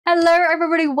Hello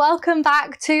everybody, welcome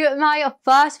back to my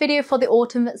first video for the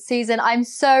autumn season. I'm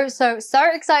so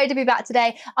excited to be back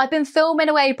today. I've been filming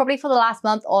away probably for the last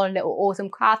month on little autumn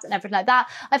crafts and everything like that.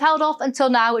 I've held off until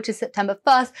now, which is September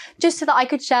 1st, just so that I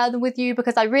could share them with you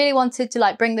because I really wanted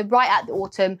to bring them right at the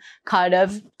autumn kind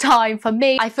of time for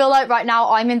me. I feel like right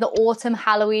now I'm in the autumn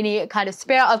Halloweeny kind of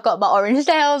spirit. I've got my orange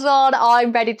nails on,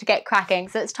 I'm ready to get cracking.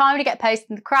 So it's time to get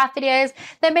posting the craft videos.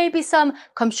 There may be some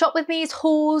come shop with me's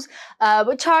hauls,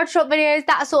 charge shop videos,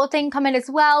 that sort of thing coming as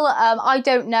well. I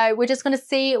don't know. We're just going to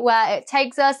see where it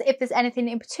takes us. If there's anything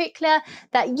in particular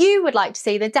that you would like to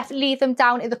see, then definitely leave them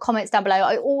down in the comments down below.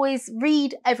 I always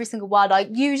read every single one. I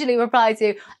usually reply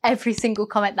to every single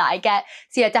comment that I get.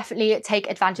 So yeah, definitely take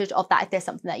advantage of that if there's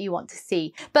something that you want to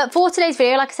see. But for today's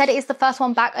video, like I said, it is the first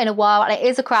one back in a while and it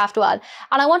is a craft one.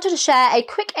 And I wanted to share a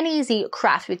quick and easy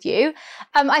craft with you.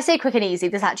 I say quick and easy.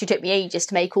 This actually took me ages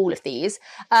to make all of these.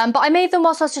 But I made them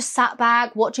whilst I was just sat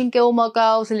back watching Gilmore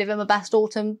Girls and living my best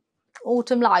autumn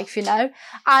life, you know.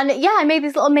 And yeah, I made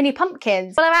these little mini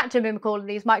pumpkins. Well, I've actually been calling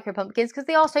these micro pumpkins because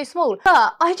they are so small,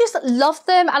 but I just love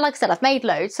them. And like I said, I've made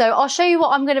loads, so I'll show you what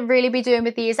I'm going to really be doing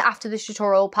with these after this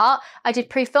tutorial part. I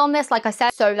did pre-film this, like I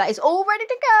said, so that is all ready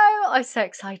to go. I'm so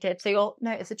excited. So you'll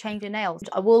notice a change in nails.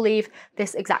 I will leave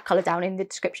this exact color down in the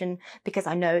description because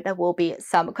I know there will be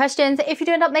some questions. If you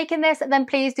do end up making this, then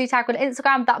please do tag on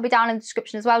Instagram. That'll be down in the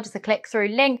description as well. Just a click through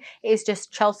link. It is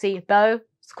just Chelsey Bow.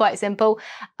 It's quite simple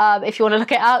if you want to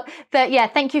look it up. But yeah,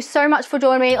 thank you so much for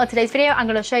joining me on today's video. I'm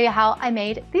going to show you how I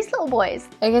made these little boys.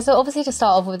 Okay, so obviously to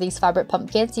start off with these fabric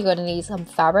pumpkins, you're going to need some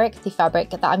fabric. The fabric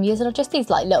that I'm using are just these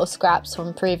little scraps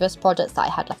from previous projects that I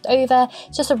had left over.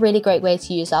 It's just a really great way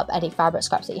to use up any fabric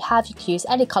scraps that you have. You can use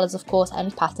any colours, of course, any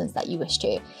patterns that you wish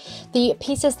to. The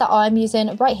pieces that I'm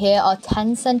using right here are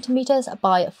 10 centimeters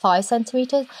by 5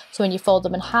 centimeters. So when you fold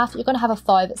them in half, you're going to have a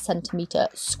 5 centimeter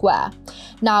square.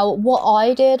 Now, what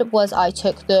I did was I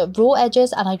took the raw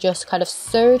edges and I just kind of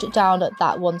sewed down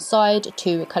that one side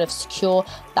to kind of secure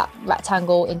that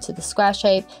rectangle into the square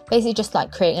shape, basically just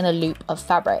creating a loop of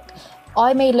fabric.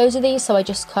 I made loads of these, so I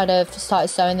just kind of started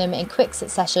sewing them in quick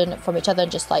succession from each other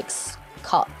and just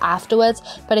cut afterwards.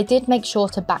 But I did make sure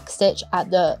to backstitch at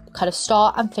the kind of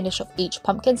start and finish of each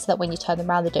pumpkin so that when you turn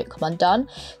them around they don't come undone.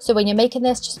 So when you're making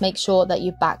this, just make sure that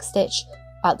you backstitch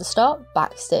at the start,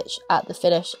 backstitch at the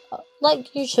finish,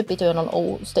 like you should be doing on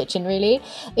all stitching really.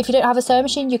 If you don't have a sewing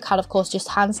machine, you can of course just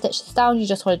hand stitch this down. You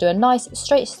just want to do a nice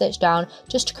straight stitch down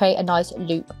just to create a nice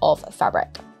loop of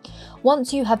fabric.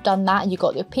 Once you have done that and you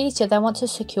got your piece, you then want to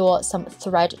secure some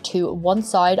thread to one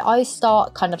side. I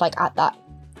start kind of at that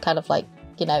kind of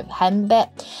you know, hem bit,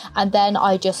 and then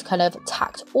I just kind of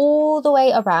tacked all the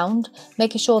way around,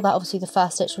 making sure that obviously the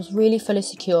first stitch was really fully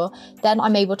secure. Then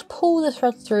I'm able to pull the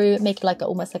thread through, make it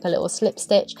almost like a little slip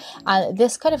stitch, and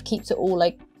this kind of keeps it all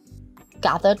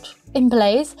gathered in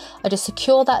place. I just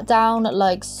secure that down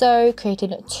like so,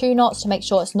 creating 2 knots to make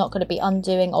sure it's not going to be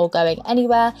undoing or going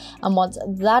anywhere. And once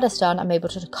that is done, I'm able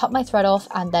to cut my thread off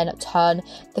and then turn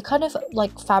the kind of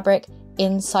fabric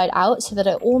inside out so that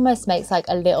it almost makes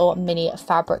a little mini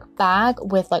fabric bag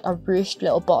with a ruched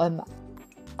little bottom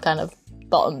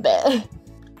bit.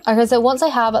 Okay, so once I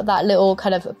have that little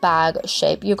kind of bag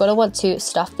shape, you're going to want to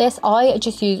stuff this. I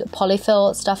just use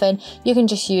polyfill stuffing. You can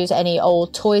just use any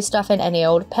old toy stuffing, any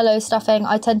old pillow stuffing.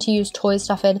 I tend to use toy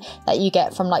stuffing that you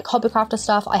get from Hobbycraft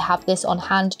stuff. I have this on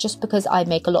hand just because I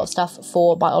make a lot of stuff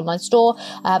for my online store.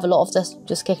 I have a lot of this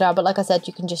just kicking around, but like I said,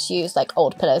 you can just use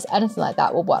old pillows, anything like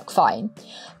that will work fine.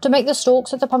 To make the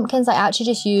stalks of the pumpkins, I actually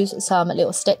just used some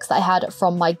little sticks that I had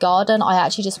from my garden. I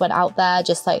actually just went out there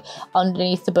just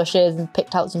underneath the bushes and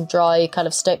picked out some dry kind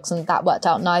of sticks, and that worked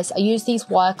out nice. I used these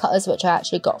wire cutters which I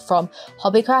actually got from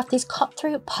Hobbycraft. These cut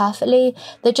through perfectly.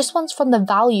 They're just ones from the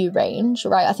value range,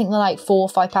 right? I think they're £4 or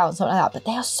 £5, something like that, but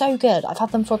they are so good. I've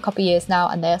had them for a couple of years now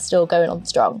and they are still going on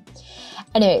strong.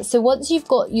 Anyway, so once you've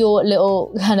got your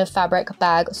little kind of fabric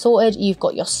bag sorted, you've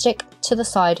got your stick to the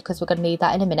side because we're going to need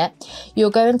that in a minute. You're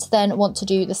going to then want to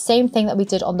do the same thing that we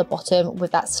did on the bottom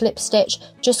with that slip stitch,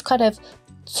 just kind of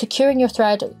securing your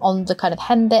thread on the kind of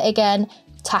hem bit again,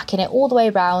 tacking it all the way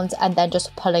around and then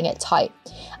just pulling it tight.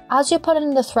 As you're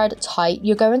pulling the thread tight,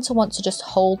 you're going to want to just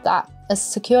hold that as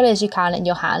securely as you can in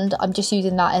your hand. I'm just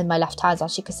using that in my left hand,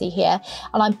 as you can see here,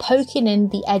 and I'm poking in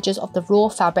the edges of the raw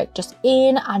fabric just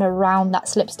in and around that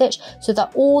slip stitch so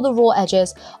that all the raw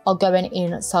edges are going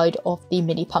inside of the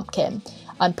mini pumpkin.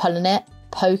 I'm pulling it,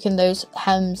 poking those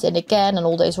hems in again and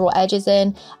all those raw edges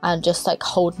in, and just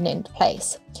holding it into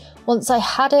place. Once I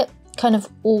had it kind of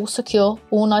all secure,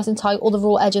 all nice and tight, all the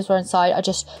raw edges were inside, I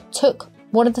just took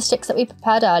one of the sticks that we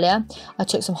prepared earlier, I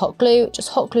took some hot glue, just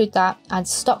hot glued that and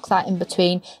stuck that in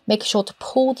between, making sure to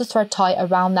pull the thread tight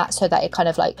around that so that it kind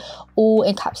of like all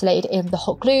encapsulated in the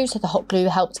hot glue. So the hot glue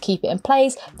helped keep it in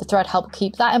place, the thread helped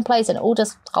keep that in place, and it all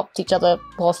just helped each other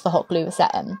whilst the hot glue was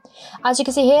setting. As you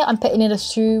can see here, I'm putting in a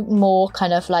few more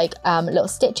kind of like little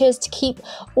stitches to keep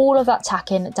all of that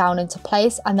tacking down into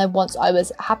place. And then once I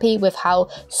was happy with how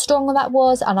strong that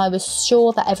was and I was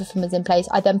sure that everything was in place,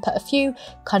 I then put a few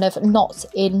kind of knots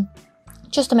in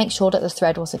just to make sure that the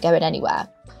thread wasn't going anywhere.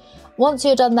 Once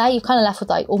you're done there, you're kind of left with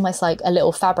like almost like a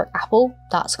little fabric apple.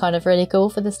 That's kind of really cool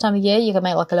for this time of year. You can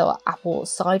make like a little apple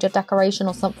cider decoration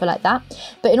or something like that.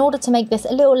 But in order to make this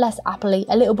a little less appley,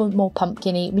 a little bit more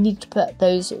pumpkin-y, we need to put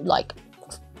those like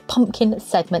pumpkin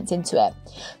segments into it.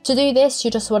 To do this,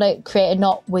 you just want to create a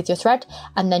knot with your thread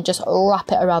and then just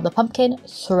wrap it around the pumpkin,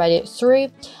 thread it through,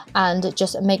 and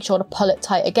just make sure to pull it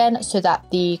tight again so that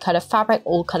the kind of fabric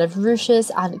all kind of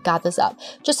ruches and gathers up.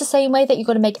 Just the same way that you're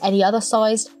going to make any other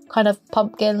sized kind of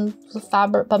pumpkin,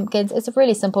 fabric pumpkins. It's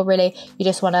really simple, really. You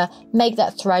just want to make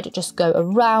that thread just go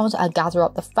around and gather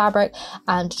up the fabric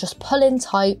and just pull in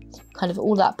tight kind of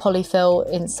all that polyfill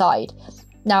inside.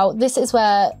 Now, this is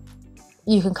where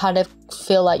you can kind of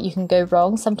feel like you can go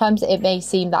wrong. Sometimes it may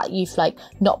seem that you've like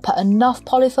not put enough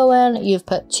polyfill in, you've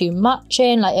put too much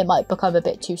in, like it might become a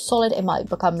bit too solid, it might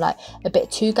become like a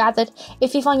bit too gathered.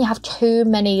 If you find you have too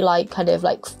many like kind of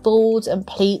like folds and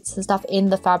pleats and stuff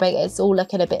in the fabric, it's all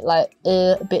looking a bit like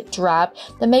a bit drab,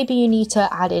 then maybe you need to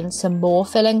add in some more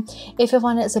filling. If you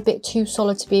find it's a bit too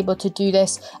solid to be able to do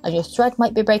this and your thread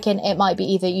might be breaking, it might be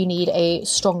either you need a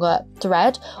stronger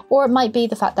thread or it might be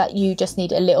the fact that you just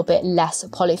need a little bit less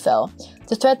polyfill.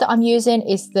 The thread that I'm using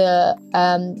is the,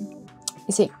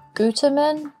 is it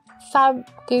Gutermann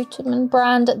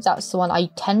brand? That's the one I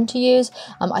tend to use.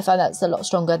 I find that's a lot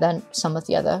stronger than some of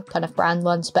the other kind of brand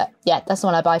ones, but yeah, that's the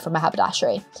one I buy from my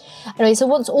haberdashery. Anyway, so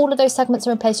once all of those segments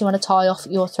are in place, you want to tie off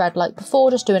your thread like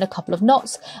before, just doing a couple of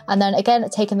knots, and then again,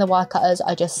 taking the wire cutters,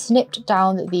 I just snipped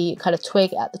down the kind of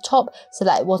twig at the top so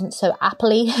that it wasn't so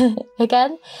appley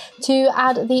again, to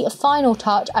add the final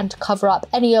touch and to cover up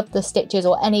any of the stitches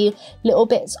or any little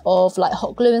bits of like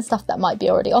hot glue and stuff that might be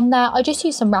already on there. I just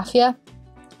used some raffia.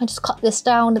 I just cut this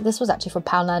down. This was actually from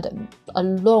Poundland a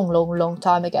long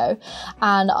time ago.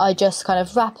 And I just kind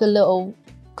of wrapped a little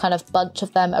kind of bunch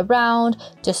of them around,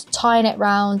 just tying it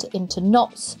round into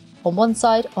knots on one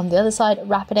side, on the other side,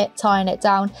 wrapping it, tying it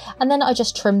down, and then I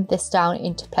just trimmed this down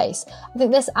into place. I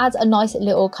think this adds a nice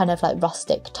little kind of like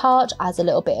rustic touch, adds a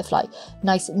little bit of like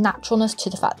nice naturalness to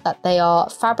the fact that they are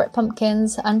fabric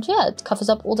pumpkins, and yeah, it covers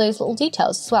up all those little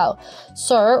details as well.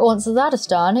 So once that is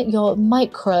done, your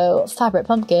micro fabric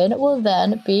pumpkin will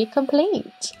then be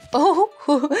complete. Oh,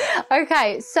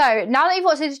 okay, so now that you've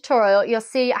watched the tutorial, you'll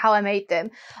see how I made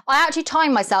them. I actually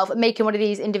timed myself making one of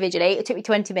these individually. It took me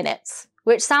 20 minutes,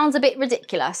 which sounds a bit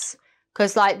ridiculous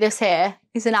because like this here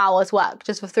is an hour's work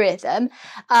just for 3 of them.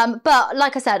 But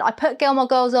like I said, I put Gilmore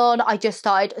Girls on, I just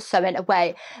started sewing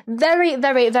away. Very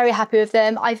happy with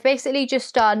them. I've basically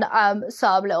just done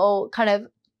some little kind of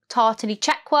tartany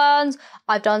check ones.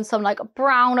 I've done some like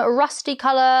brown rusty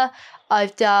colour.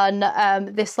 I've done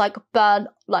this like burnt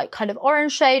like kind of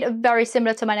orange shade, very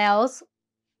similar to my nails.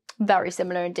 Very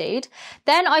similar indeed.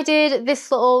 Then I did this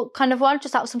little kind of one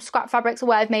just out of some scrap fabrics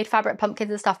where I've made fabric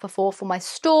pumpkins and stuff before for my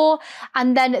store.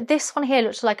 And then this one here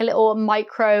looks like a little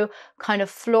micro kind of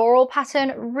floral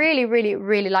pattern.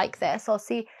 Really like this. I'll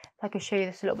see if I can show you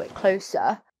this a little bit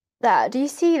closer. There, do you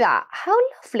see that? How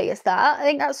lovely is that? I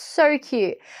think that's so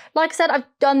cute. Like I said, I've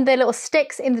done the little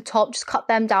sticks in the top, just cut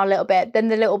them down a little bit. Then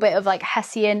the little bit of like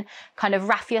Hessian kind of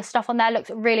raffia stuff on there looks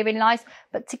really nice.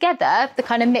 But together, the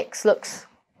kind of mix looks,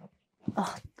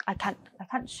 oh, I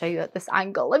can't show you at this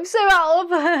angle. I'm so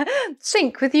out of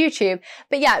sync with YouTube.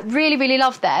 But yeah, really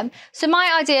love them. So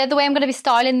my idea, the way I'm going to be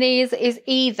styling these is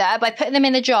either by putting them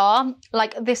in the jar,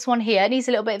 like this one here, needs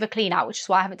a little bit of a clean out, which is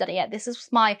why I haven't done it yet. This is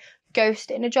my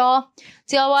ghost in a jar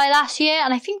DIY last year,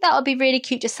 and I think that would be really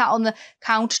cute just sat on the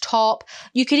countertop.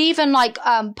 You could even like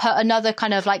put another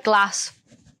kind of like glass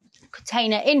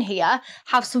container in here,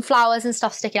 have some flowers and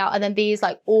stuff sticking out, and then these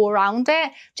like all around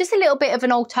it, just a little bit of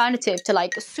an alternative to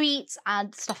like sweets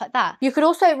and stuff like that. You could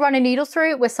also run a needle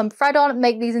through with some thread on,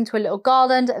 make these into a little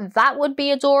garland. That would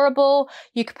be adorable.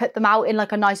 You could put them out in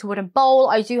like a nice wooden bowl.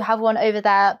 I do have one over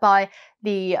there by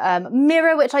the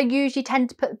mirror, which I usually tend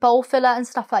to put bowl filler and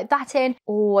stuff like that in.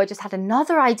 Oh, I just had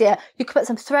another idea. You could put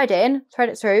some thread in, thread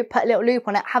it through, put a little loop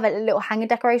on it, have a little hanging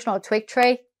decoration or a twig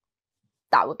tree.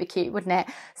 That would be cute, wouldn't it?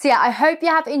 So yeah, I hope you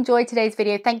have enjoyed today's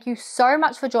video. Thank you so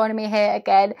much for joining me here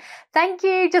again. Thank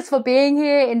you just for being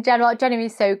here in general. I'm genuinely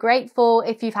so grateful.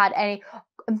 If you've had any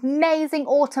amazing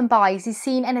autumn buys, you've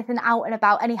seen anything out and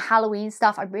about, any Halloween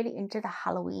stuff. I'm really into the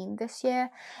Halloween this year.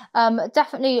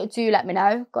 Definitely do let me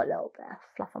know. Got a little bit of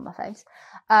fluff on my face.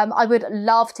 I would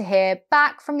love to hear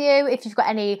back from you. If you've got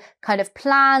any kind of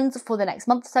plans for the next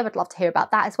month or so, I'd love to hear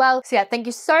about that as well. So yeah, thank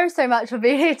you so much for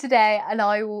being here today, and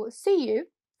I will see you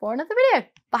for another video.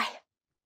 Bye.